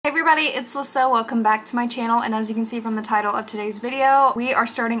Hey everybody, it's Alyssa. Welcome back to my channel, and as you can see from the title of today's video, we are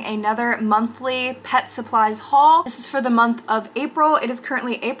starting another monthly pet supplies haul. This is for the month of April. It is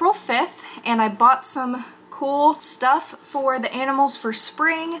currently April 5th, and I bought some cool stuff for the animals for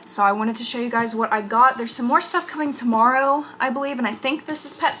spring, so I wanted to show you guys what I got. There's some more stuff coming tomorrow, I believe, and I think this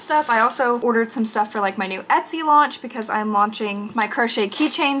is pet stuff. I also ordered some stuff for like my new Etsy launch because I'm launching my crochet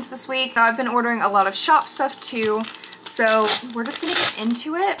keychains this week. I've been ordering a lot of shop stuff too. So we're just gonna get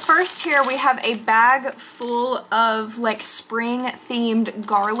into it. First here we have a bag full of like spring themed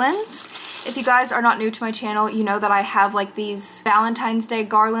garlands. If you guys are not new to my channel, you know that I have like these Valentine's Day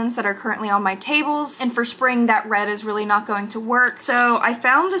garlands that are currently on my tables. And for spring, that red is really not going to work. So I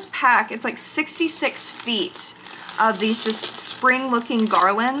found this pack. It's like 66 feet of these just spring looking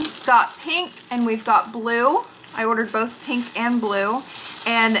garlands. It's got pink and we've got blue. I ordered both pink and blue.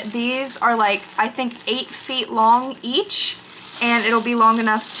 And these are like, I think 8 feet long each, and it'll be long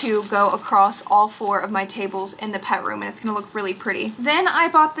enough to go across all 4 of my tables in the pet room, and it's gonna look really pretty. Then I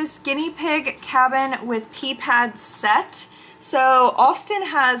bought this guinea pig cabin with pea pad set. So Austin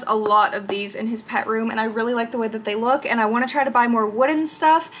has a lot of these in his pet room, and I really like the way that they look, and I want to try to buy more wooden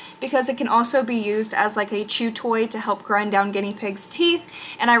stuff because it can also be used as like a chew toy to help grind down guinea pigs' teeth,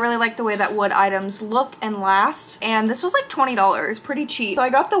 and I really like the way that wood items look and last. And this was like $20, pretty cheap. So I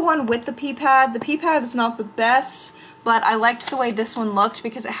got the one with the pea pad. The pea pad is not the best, but I liked the way this one looked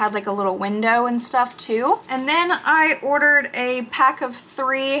because it had like a little window and stuff too. And then I ordered a pack of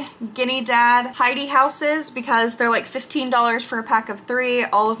 3 Guinea Dad Heidi houses because they're like $15 for a pack of 3.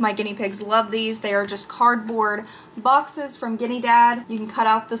 All of my guinea pigs love these. They are just cardboard boxes from Guinea Dad. You can cut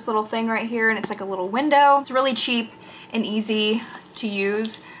out this little thing right here and it's like a little window. It's really cheap and easy to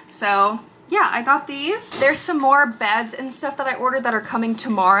use. So yeah, I got these. There's some more beds and stuff that I ordered that are coming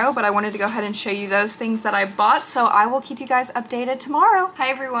tomorrow, but I wanted to go ahead and show you those things that I bought, so I will keep you guys updated tomorrow. Hi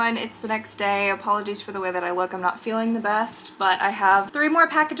everyone, it's the next day. Apologies for the way that I look. I'm not feeling the best, but I have 3 more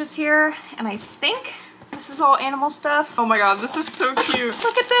packages here, and I think this is all animal stuff. Oh my god, this is so cute.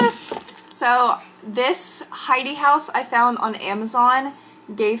 Look at this. So this Heidi house I found on Amazon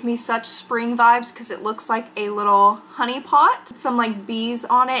gave me such spring vibes because it looks like a little honey pot. Some like bees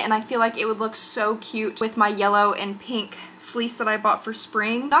on it, and I feel like it would look so cute with my yellow and pink fleece that I bought for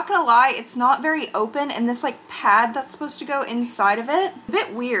spring. Not gonna lie, it's not very open, and this like pad that's supposed to go inside of it, a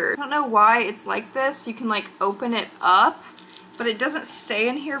bit weird. I don't know why it's like this. You can like open it up, but it doesn't stay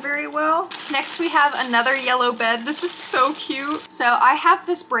in here very well. Next we have another yellow bed. This is so cute. So I have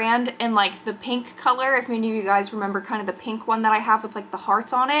this brand in like the pink color, if any of you guys remember kind of the pink one that I have with like the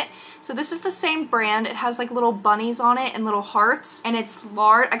hearts on it. So this is the same brand. It has like little bunnies on it and little hearts, and it's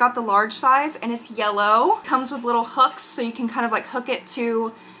large. I got the large size and it's yellow. Comes with little hooks so you can kind of like hook it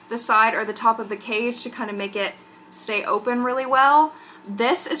to the side or the top of the cage to kind of make it stay open really well.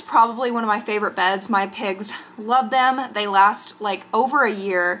 This is probably one of my favorite beds. My pigs love them. They last like over a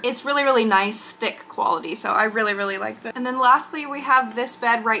year. It's really, really nice, thick quality, so I really, really like this. And then lastly, we have this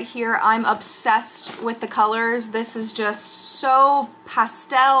bed right here. I'm obsessed with the colors. This is just so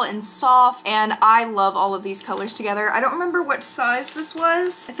pastel and soft, and I love all of these colors together. I don't remember what size this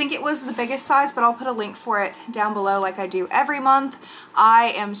was. I think it was the biggest size, but I'll put a link for it down below like I do every month.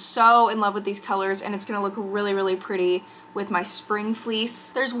 I am so in love with these colors, and it's gonna look really, really pretty with my spring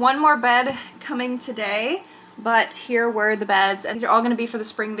fleece. There's one more bed coming today, but here were the beds, and these are all going to be for the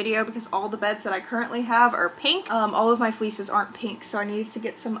spring video because all the beds that I currently have are pink. All of my fleeces aren't pink, so I needed to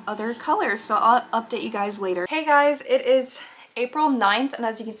get some other colors, so I'll update you guys later. Hey guys, it is April 9th, and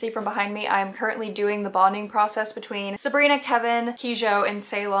as you can see from behind me, I'm currently doing the bonding process between Sabrina, Kevin, Kijo, and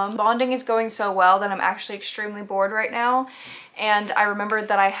Salem. Bonding is going so well that I'm actually extremely bored right now, and I remembered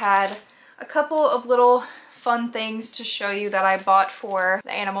that I had a couple of little fun things to show you that I bought for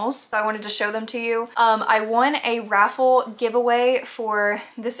the animals. So I wanted to show them to you. I won a raffle giveaway for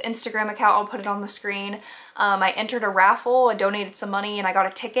this Instagram account. I'll put it on the screen. I entered a raffle, I donated some money, and I got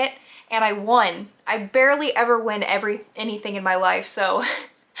a ticket, and I won. I barely ever win anything in my life, so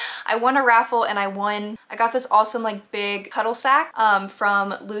I won a raffle and I got this awesome like big cuddle sack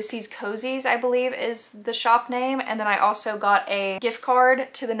from Lucy's Cozies, I believe is the shop name. And then I also got a gift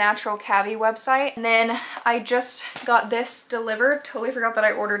card to the Natural Cavi website. And then I just got this delivered. Totally forgot that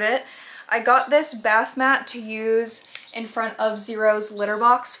I ordered it. I got this bath mat to use in front of Zero's litter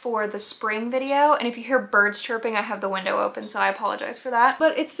box for the spring video, and if you hear birds chirping, I have the window open, so I apologize for that.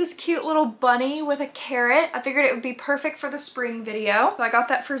 But it's this cute little bunny with a carrot. I figured it would be perfect for the spring video, so I got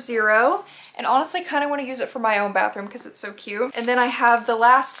that for Zero, and honestly kind of want to use it for my own bathroom because it's so cute. And then I have the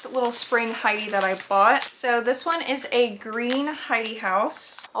last little spring Heidi that I bought. So this one is a green Heidi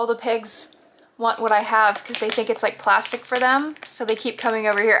house. All the pigs want what I have because they think it's like plastic for them. So they keep coming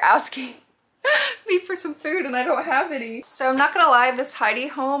over here asking me for some food and I don't have any. So I'm not gonna lie, this Heidi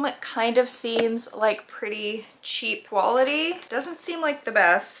home kind of seems like pretty cheap quality. Doesn't seem like the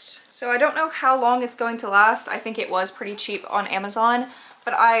best. So I don't know how long it's going to last. I think it was pretty cheap on Amazon,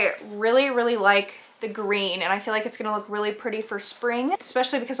 but I really, really like the green and I feel like it's gonna look really pretty for spring,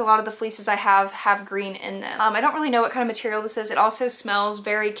 especially because a lot of the fleeces I have green in them. I don't really know what kind of material this is. It also smells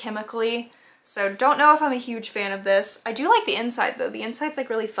very chemically. So don't know if I'm a huge fan of this. I do like the inside though. The inside's like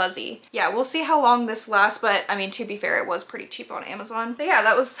really fuzzy. Yeah, we'll see how long this lasts, but I mean, to be fair, it was pretty cheap on Amazon. So yeah,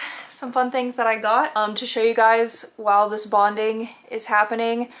 that was some fun things that I got to show you guys while this bonding is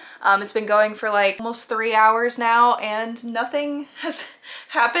happening. It's been going for like almost 3 hours now and nothing has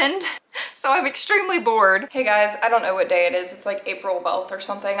happened. So I'm extremely bored. Hey guys, I don't know what day it is. It's like April 12th or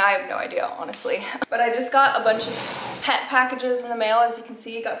something. I have no idea, honestly. But I just got a bunch of pet packages in the mail. As you can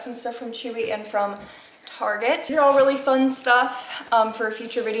see, got some stuff from Chewy and from Target. These are all really fun stuff for a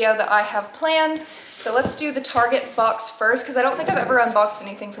future video that I have planned. So let's do the Target box first because I don't think I've ever unboxed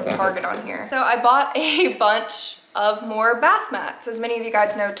anything from Target on here. So I bought a bunch of more bath mats. As many of you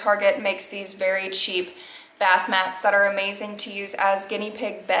guys know, Target makes these very cheap bath mats that are amazing to use as guinea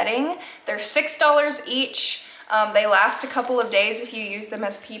pig bedding. They're $6 each. They last a couple of days if you use them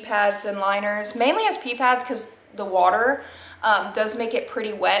as pee pads and liners, mainly as pee pads because the water does make it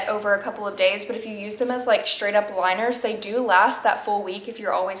pretty wet over a couple of days, but if you use them as like straight up liners, they do last that full week if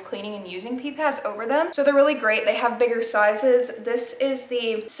you're always cleaning and using pee pads over them. So they're really great. They have bigger sizes. This is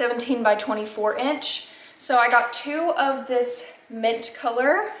the 17 by 24 inch. So I got 2 of this mint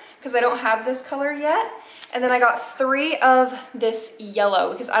color because I don't have this color yet. And then I got 3 of this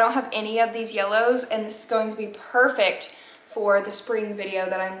yellow because I don't have any of these yellows, and this is going to be perfect for the spring video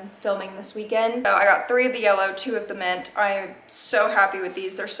that I'm filming this weekend. So I got 3 of the yellow, 2 of the mint. I am so happy with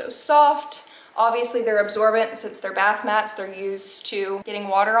these. They're so soft. Obviously they're absorbent since they're bath mats. They're used to getting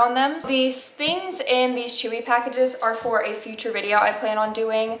water on them. These things in these Chewy packages are for a future video I plan on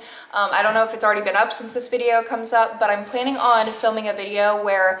doing. I don't know if it's already been up since this video comes up, but I'm planning on filming a video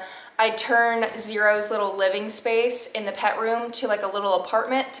where I turn Zero's little living space in the pet room to like a little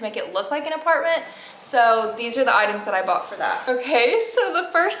apartment to make it look like an apartment. So these are the items that I bought for that. Okay, so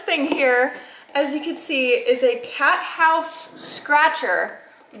the first thing here, as you can see, is a cat house scratcher,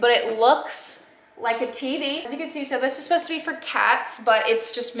 but it looks like a TV. As you can see, so this is supposed to be for cats, but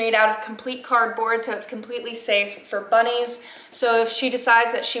it's just made out of complete cardboard, so it's completely safe for bunnies. So if she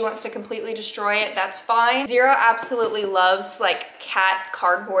decides that she wants to completely destroy it, that's fine. Zero absolutely loves like cat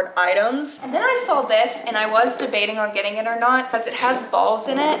cardboard items. And then I saw this and I was debating on getting it or not because it has balls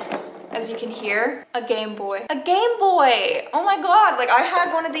in it. As you can hear, a Game Boy. A Game Boy! Oh my god, like I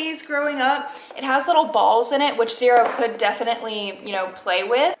had one of these growing up. It has little balls in it, which Zero could definitely, you know, play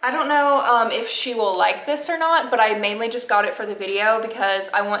with. I don't know if she will like this or not, but I mainly just got it for the video because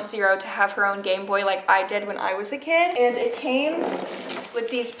I want Zero to have her own Game Boy like I did when I was a kid. And it came with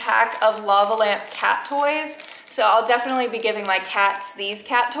these pack of lava lamp cat toys. So I'll definitely be giving my cats these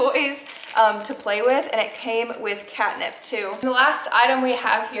cat toys to play with, and it came with catnip too. And the last item we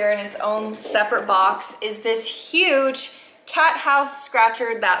have here in its own separate box is this huge cat house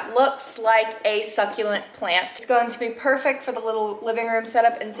scratcher that looks like a succulent plant. It's going to be perfect for the little living room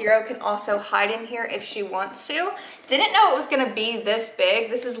setup, and Zero can also hide in here if she wants to. Didn't know it was gonna be this big.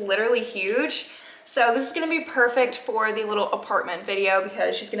 This is literally huge. So this is gonna be perfect for the little apartment video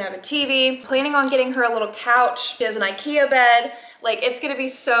because she's gonna have a TV. Planning on getting her a little couch. She has an IKEA bed. Like, it's gonna be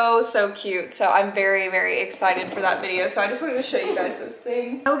so, so cute. So I'm very, very excited for that video. So I just wanted to show you guys those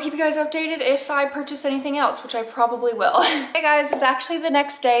things. I will keep you guys updated if I purchase anything else, which I probably will. Hey guys, it's actually the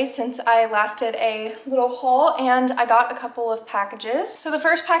next day since I last did a little haul, and I got a couple of packages. So the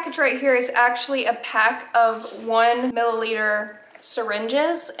first package right here is actually a pack of 1 milliliter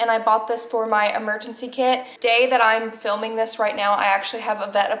syringes, and I bought this for my emergency kit. Day that I'm filming this right now, I actually have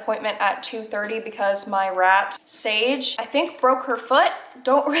a vet appointment at 2:30 because my rat, Sage, I think broke her foot.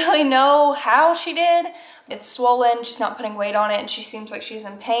 Don't really know how she did. It's swollen, she's not putting weight on it, and she seems like she's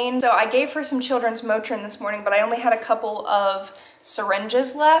in pain. So I gave her some children's Motrin this morning, but I only had a couple of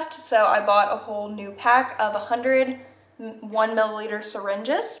syringes left, so I bought a whole new pack of 1 milliliter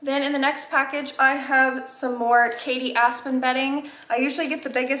syringes. Then in the next package, I have some more Katie Aspen bedding. I usually get the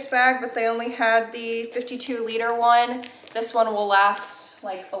biggest bag, but they only had the 52 liter one. This one will last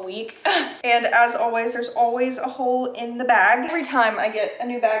like a week. And as always, there's always a hole in the bag. Every time I get a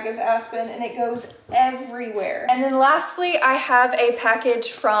new bag of Aspen, and it goes everywhere. And then lastly, I have a package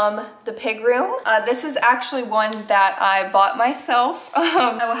from the pig room. This is actually one that I bought myself.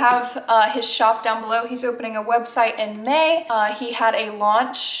 I will have his shop down below. He's opening a website in May. He had a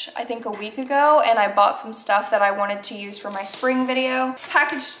launch, I think a week ago, and I bought some stuff that I wanted to use for my spring video. It's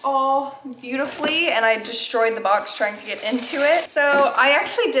packaged all beautifully, and I destroyed the box trying to get into it. So I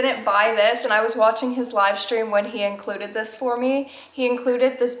actually didn't buy this, and I was watching his live stream when he included this for me. He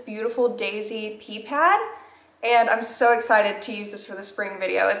included this beautiful daisy pea pad, and I'm so excited to use this for the spring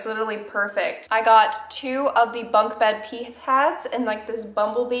video. It's literally perfect. I got 2 of the bunk bed pea pads in like this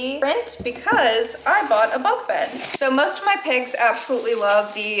bumblebee print because I bought a bunk bed. So most of my pigs absolutely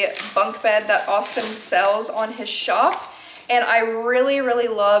love the bunk bed that Austin sells on his shop, and I really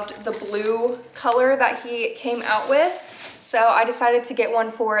loved the blue color that he came out with. So I decided to get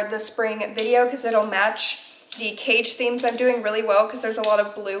one for the spring video because it'll match the cage themes I'm doing really well because there's a lot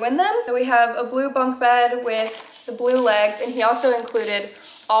of blue in them. So we have a blue bunk bed with the blue legs, and he also included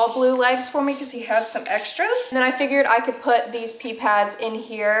all blue legs for me because he had some extras. And then I figured I could put these pea pads in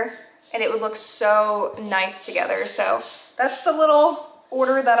here and it would look so nice together. So that's the little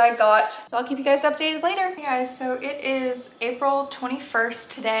order that I got. So I'll keep you guys updated later. Hey guys, so it is April 21st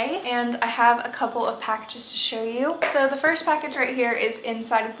today, and I have a couple of packages to show you. So the first package right here is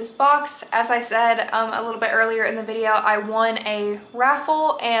inside of this box. As I said a little bit earlier in the video, I won a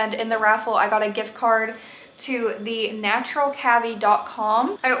raffle, and in the raffle I got a gift card to the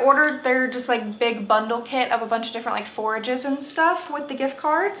naturalcavi.com. I ordered their just like big bundle kit of a bunch of different like forages and stuff with the gift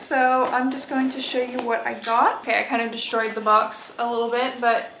card. So I'm just going to show you what I got. Okay, I kind of destroyed the box a little bit,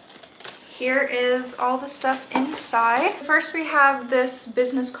 but here is all the stuff inside. First we have this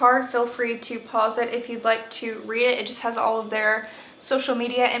business card. Feel free to pause it if you'd like to read it. It just has all of their social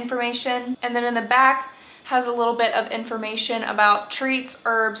media information. And then in the back has a little bit of information about treats,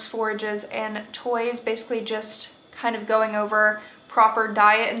 herbs, forages, and toys, basically just kind of going over proper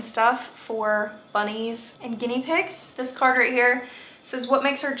diet and stuff for bunnies and guinea pigs. This card right here says what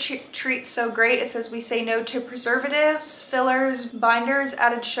makes our treats so great. It says we say no to preservatives, fillers, binders,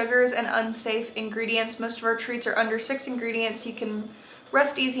 added sugars, and unsafe ingredients. Most of our treats are under 6 ingredients. You can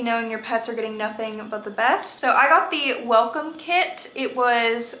rest easy knowing your pets are getting nothing but the best. So I got the welcome kit. It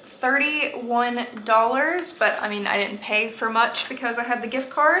was $31, but I mean, I didn't pay for much because I had the gift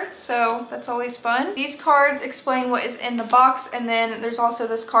card, so that's always fun. These cards explain what is in the box, and then there's also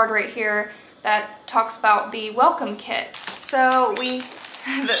this card right here that talks about the welcome kit. So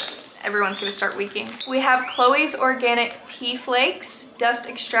everyone's gonna start weaking. We have Chloe's Organic Pea Flakes, dust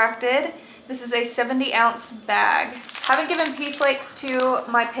extracted. This is a 70-ounce bag. Haven't given pea flakes to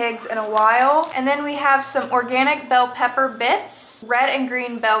my pigs in a while. And then we have some organic bell pepper bits, red and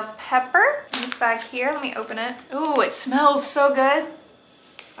green bell pepper in this bag here. Let me open it. Ooh, it smells so good.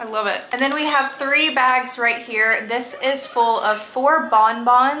 I love it. And then we have 3 bags right here. This is full of 4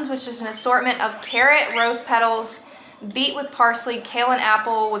 bonbons, which is an assortment of carrot, rose petals, beet with parsley, kale and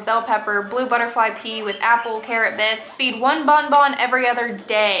apple with bell pepper, blue butterfly pea with apple, carrot bits. Feed 1 bonbon every other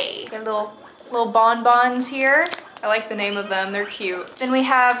day. Got little bonbons here. I like the name of them, they're cute. Then we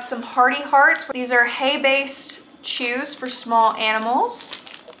have some Hearty Hearts. These are hay-based chews for small animals.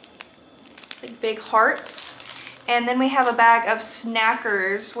 It's like big hearts. And then we have a bag of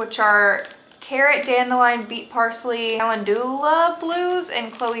Snackers, which are carrot, dandelion, beet, parsley, calendula blues,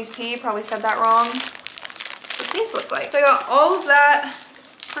 and Chloe's pea. Probably said that wrong. What these look like. So I got all of that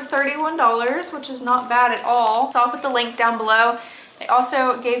for $31, which is not bad at all. So I'll put the link down below. They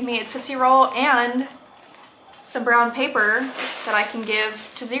also gave me a Tootsie Roll and some brown paper that I can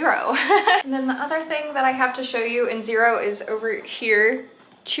give to Zero. And then the other thing that I have to show you in Zero is over here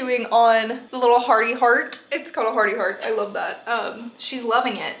chewing on the little Hearty Heart. It's called a Hearty Heart. I love that. She's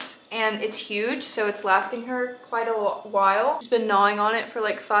loving it, and it's huge, so it's lasting her quite a while. She's been gnawing on it for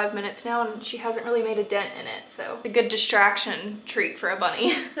like 5 minutes now, and she hasn't really made a dent in it, so it's a good distraction treat for a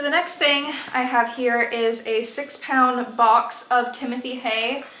bunny. So the next thing I have here is a 6-pound box of Timothy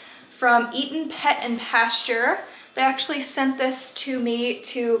hay from Eaton Pet and Pasture. They actually sent this to me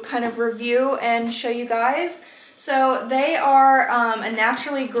to kind of review and show you guys. So they are a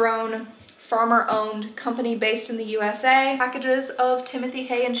naturally grown, farmer-owned company based in the USA. Packages of Timothy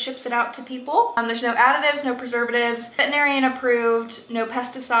hay and ships it out to people. There's no additives, no preservatives, veterinarian approved, no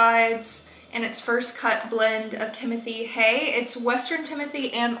pesticides, and it's first cut blend of Timothy hay. It's Western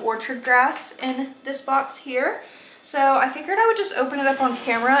Timothy and orchard grass in this box here. So I figured I would just open it up on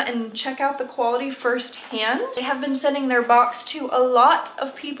camera and check out the quality firsthand. They have been sending their box to a lot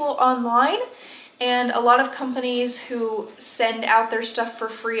of people online, and a lot of companies who send out their stuff for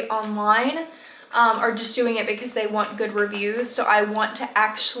free online are just doing it because they want good reviews. So I want to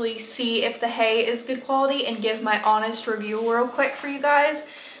actually see if the hay is good quality and give my honest review real quick for you guys,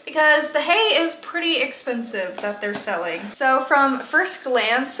 because the hay is pretty expensive that they're selling. So from first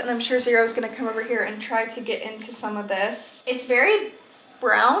glance, and I'm sure Zero's gonna come over here and try to get into some of this, it's very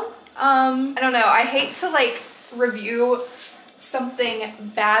brown. I don't know, I hate to like review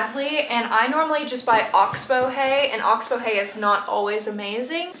something badly, and I normally just buy Oxbow hay, and Oxbow hay is not always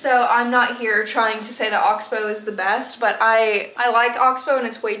amazing. So I'm not here trying to say that Oxbow is the best, but I like Oxbow and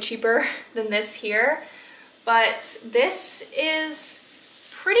it's way cheaper than this here. But this is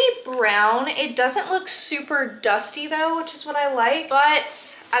pretty brown. It doesn't look super dusty though, which is what I like,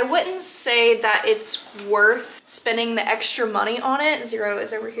 but I wouldn't say that it's worth spending the extra money on it. Zero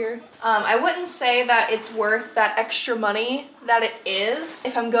is over here. I wouldn't say that it's worth that extra money that it is.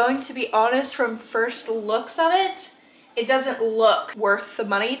 If I'm going to be honest, from first looks of it, it doesn't look worth the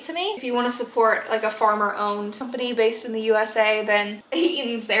money to me. If you want to support like a farmer owned company based in the USA, then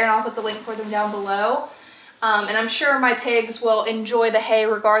Eaton's there, and I'll put the link for them down below. And I'm sure my pigs will enjoy the hay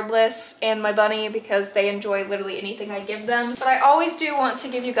regardless, and my bunny, because they enjoy literally anything I give them. But I always do want to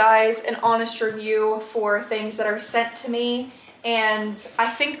give you guys an honest review for things that are sent to me. And I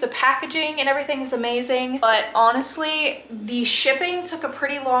think the packaging and everything is amazing, but honestly, the shipping took a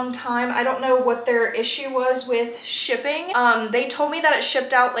pretty long time. I don't know what their issue was with shipping. They told me that it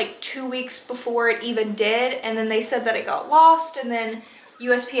shipped out like 2 weeks before it even did, and then they said that it got lost, and then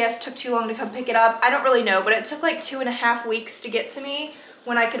USPS took too long to come pick it up. I don't really know, but it took like 2.5 weeks to get to me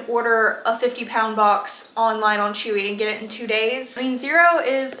when I could order a 50-pound box online on Chewy and get it in 2 days. I mean, Zero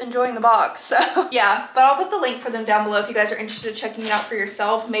is enjoying the box, so yeah, but I'll put the link for them down below if you guys are interested in checking it out for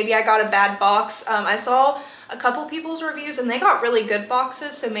yourself. Maybe I got a bad box. I saw a couple people's reviews and they got really good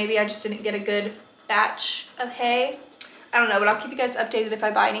boxes, so maybe I just didn't get a good batch of hay. I don't know, but I'll keep you guys updated if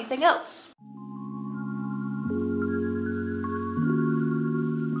I buy anything else.